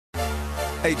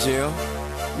Hey Jill,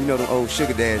 you know them old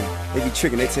sugar daddy, they be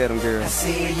tricking, they tell them girls, I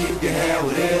said you can have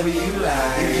whatever you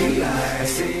like, I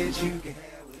said you can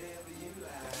have whatever you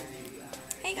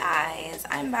like. Hey guys,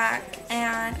 I'm back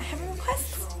and I have a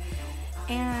request,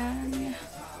 and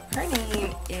her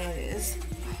name is,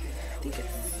 I think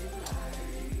it's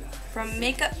from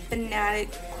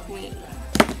MakeupFananticQueen.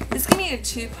 This is going to be a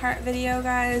two-part video,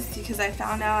 guys, because I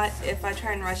found out if I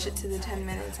try and rush it to the 10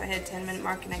 minutes, I hit 10-minute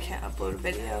mark and I can't upload a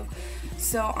video.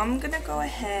 So I'm going to go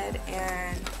ahead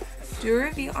and do a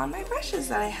review on my brushes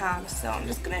that I have. So I'm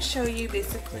just going to show you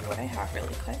basically what I have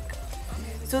really quick.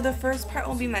 So the first part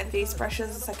will be my face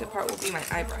brushes, the second part will be my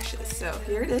eye brushes. So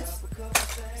here it is.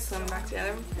 So I'm back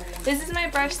together. This is my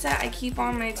brush set I keep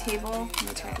on my table. Let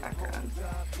me turn it back around.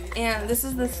 And this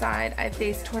is the side I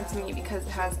face towards me because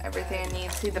it has everything I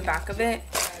need. See the back of it?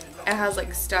 It has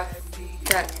like stuff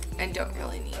that I don't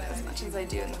really need as much as I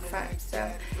do in the front. So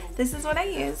this is what I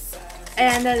use.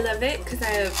 And I love it because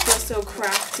I feel so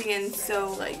crafty and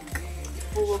so like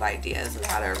full of ideas of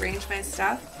how to arrange my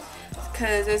stuff.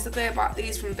 Because basically I bought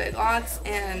these from Big Lots,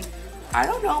 and I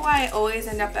don't know why I always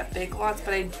end up at Big Lots,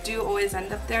 but I do always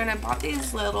end up there. And I bought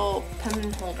these little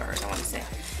pen holders, I want to say.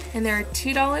 And they're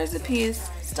 $2 a piece.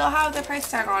 Still have the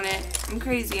price tag on it. I'm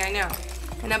crazy, I know.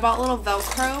 And I bought little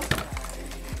Velcro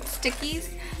stickies,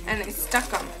 and I stuck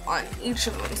them on each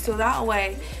of them. So that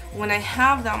way, when I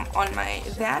have them on my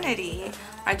vanity,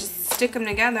 I just stick them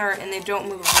together and they don't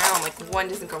move around. Like one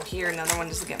doesn't go here, another one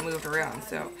doesn't get moved around.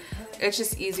 So it's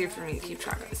just easier for me to keep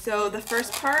track of. So the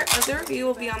first part of the review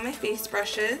will be on my face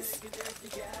brushes.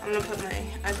 I'm going to put my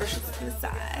eye brushes to the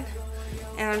side.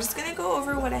 And I'm just going to go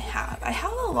over what I have. I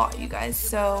have a lot, you guys.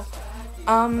 So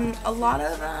a lot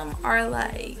of them are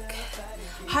like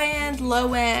high-end,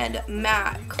 low-end,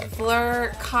 MAC,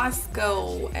 Fleur,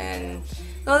 Costco, and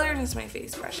those are just my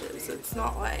face brushes. It's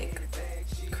not like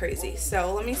crazy.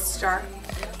 So let me start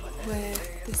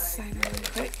with this side really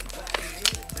quick.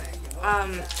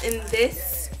 In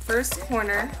this first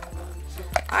corner,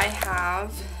 I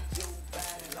have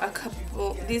a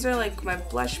couple, these are like my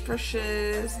blush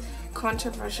brushes,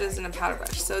 contour brushes, and a powder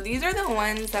brush. So these are the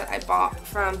ones that I bought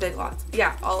from Big Lots.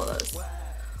 Yeah, all of those.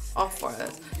 All four of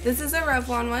those. This is a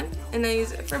Revlon one, and I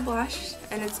use it for blush,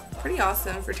 and it's pretty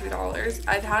awesome for $2.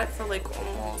 I've had it for like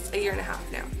almost a year and a half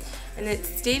now, and it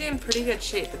stayed in pretty good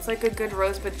shape. It's like a good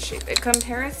rosebud shape. It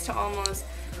compares to almost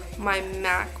my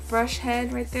MAC brush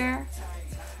head right there.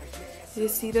 You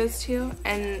see those two?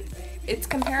 And it's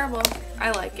comparable.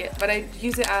 I like it, but I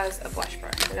use it as a blush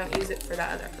brush. I don't use it for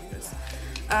that other purpose.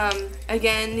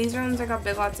 Again, these are ones I got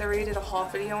Big Lots. I already did a haul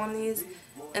video on these,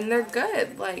 and they're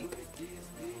good. Like,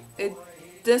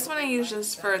 this one I use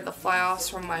just for the fly offs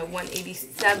from my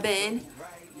 187.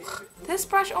 This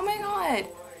brush, oh my god,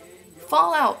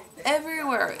 fallout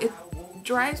everywhere. It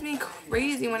drives me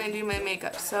crazy when I do my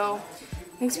makeup, so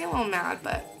it makes me a little mad,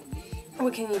 but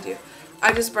what can you do?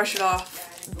 I just brush it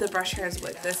off the brush hairs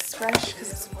with this brush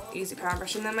because it's an easy powder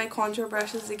brush. And then my contour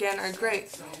brushes again are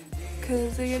great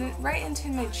because they get right into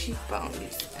my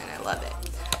cheekbones, and I love it.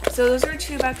 So those are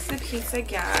 $2 a piece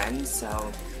again.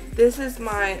 So this is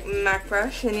my MAC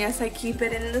brush, and yes, I keep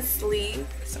it in the sleeve.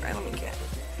 Sorry, let me get it.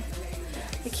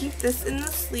 I keep this in the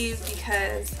sleeve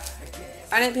because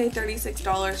I didn't pay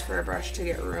 $36 for a brush to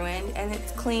get ruined, and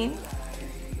it's clean.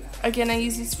 Again, I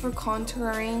use these for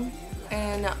contouring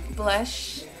and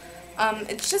blush.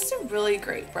 It's just a really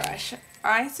great brush.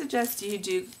 I suggest you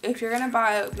do, if you're going to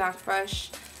buy a MAC brush,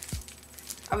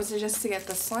 I would suggest to get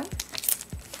this one,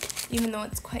 even though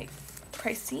it's quite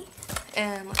pricey.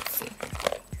 And let's see.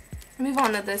 Move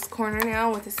on to this corner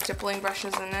now with the stippling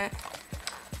brushes in it.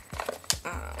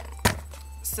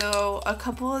 So a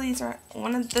couple of these are,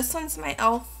 this one's my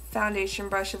e.l.f. foundation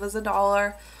brush. It was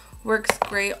 $1. Works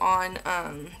great on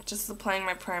just applying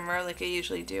my primer like I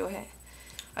usually do.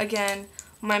 Again,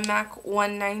 my MAC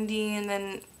 190 and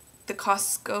then the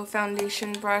Costco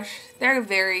foundation brush. They're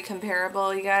very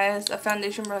comparable, you guys. A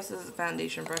foundation brush is a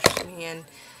foundation brush to me, and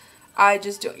I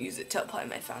just don't use it to apply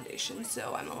my foundation,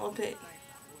 so I'm a little bit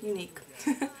unique.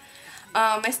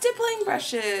 My stippling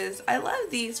brushes, I love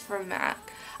these from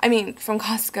from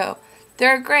Costco.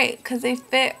 They're great because they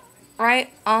fit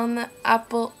right on the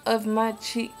apple of my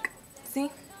cheek. See?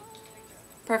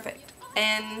 Perfect.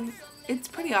 And it's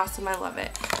pretty awesome. I love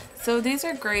it. So these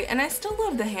are great, and I still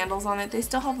love the handles on it. They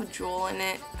still have a jewel in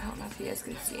it. I don't know if you guys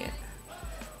can see it.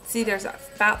 See, there's that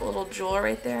fat little jewel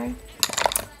right there.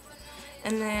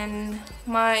 And then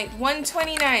my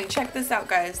 129. Check this out,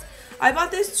 guys. I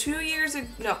bought this 2 years ago.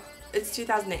 No, it's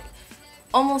 2008.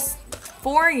 Almost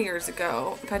 4 years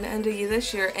ago. By the end of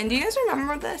this year. And do you guys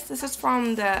remember this? This is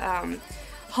from the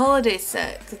holiday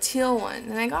set, the teal one,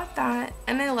 and I got that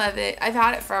and I love it. I've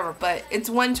had it forever, but it's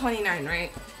 $129, right?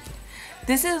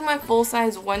 This is my full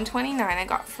size $129 I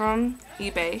got from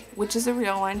eBay, which is a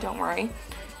real one, don't worry.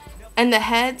 And the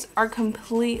heads are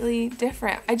completely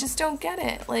different. I just don't get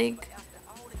it. Like,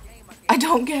 I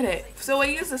don't get it. So I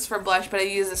use this for blush, but I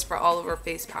use this for all over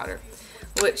face powder,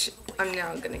 which I'm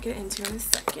now going to get into in a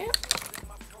second.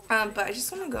 But I just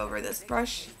want to go over this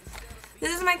brush.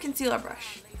 This is my concealer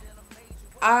brush.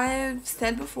 I've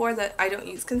said before that I don't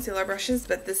use concealer brushes,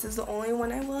 but this is the only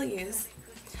one I will use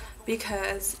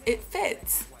because it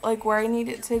fits like where I need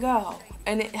it to go,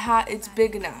 and it's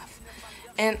big enough.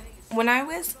 And when I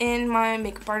was in my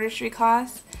makeup artistry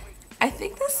class, I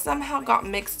think this somehow got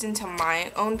mixed into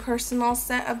my own personal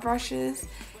set of brushes,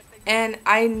 and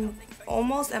I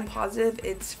almost am positive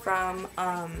it's from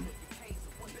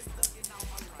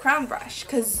Crown Brush,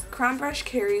 because Crown Brush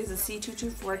carries the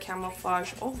C224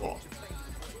 Camouflage Oval.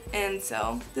 And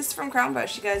so this is from Crown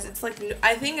Brush, you guys. It's like,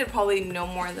 I think it probably no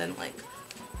more than like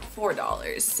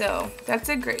 $4. So that's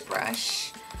a great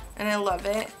brush and I love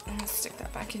it. I'm gonna stick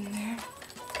that back in there.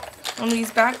 And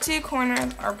these back two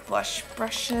corners are blush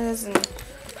brushes and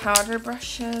powder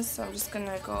brushes. So I'm just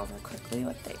gonna go over quickly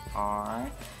what they are.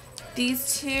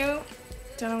 These two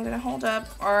that I'm gonna hold up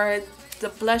are the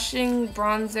blushing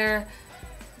bronzer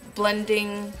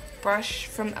blending brush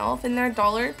from e.l.f. and they're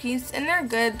 $1 a piece and they're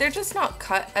good. They're just not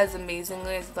cut as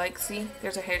amazingly as, like, see,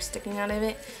 there's a hair sticking out of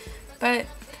it, but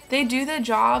they do the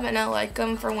job and I like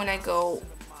them for when I go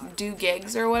do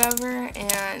gigs or whatever,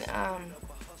 and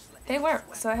they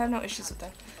work, so I have no issues with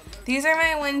them. These are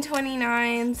my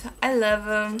 129s. I love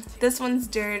them. This one's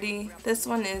dirty, this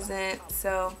one isn't,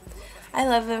 so I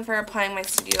love them for applying my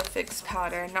Studio Fix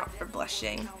powder, not for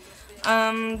blushing.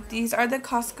 These are the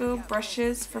Costco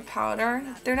brushes for powder.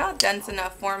 They're not dense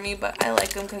enough for me, but I like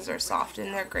them because they're soft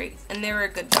and they're great and they were a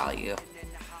good value.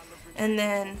 And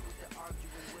then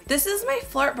this is my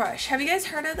Flirt brush. Have you guys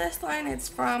heard of this line? It's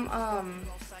from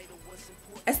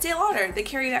Estee Lauder. They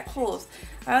carry that Kohl's.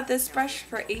 I got this brush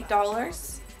for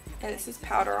 $8 and it says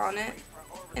powder on it,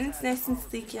 and it's nice and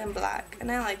sleek and black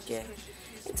and I like it.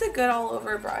 It's a good all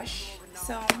over brush.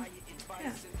 So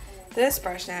yeah. This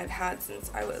brush I've had since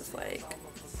I was like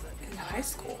in high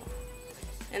school.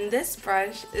 And this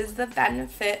brush is the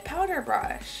Benefit powder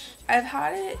brush. I've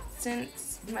had it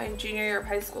since my junior year of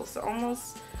high school, so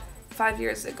almost 5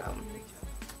 years ago.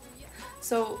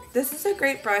 So this is a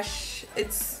great brush.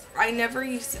 I never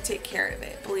used to take care of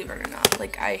it, believe it or not.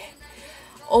 Like, I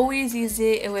always used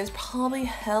it. It was probably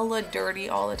hella dirty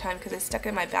all the time because I stuck it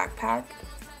in my backpack.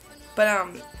 But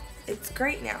it's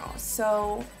great now.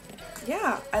 So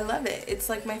yeah, I love it. It's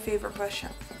like my favorite brush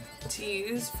to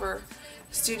use for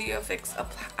Studio Fix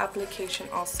application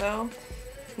also.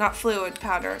 Not fluid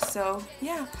powder. So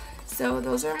yeah. So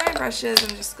those are my brushes.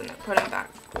 I'm just going to put them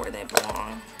back where they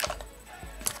belong.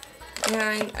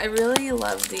 And I really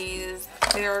love these.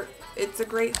 It's a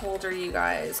great holder, you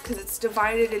guys, because it's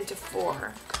divided into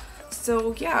 4.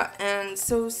 So yeah, and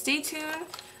so stay tuned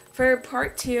for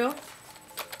part 2.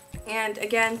 And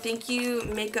again, thank you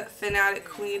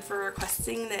MakeupFananticQueen for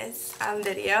requesting this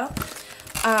video.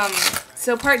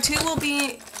 So part 2 will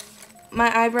be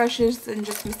my eye brushes and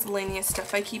just miscellaneous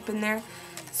stuff I keep in there.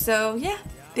 So yeah,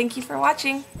 thank you for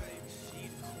watching.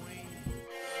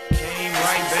 Came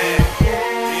right back.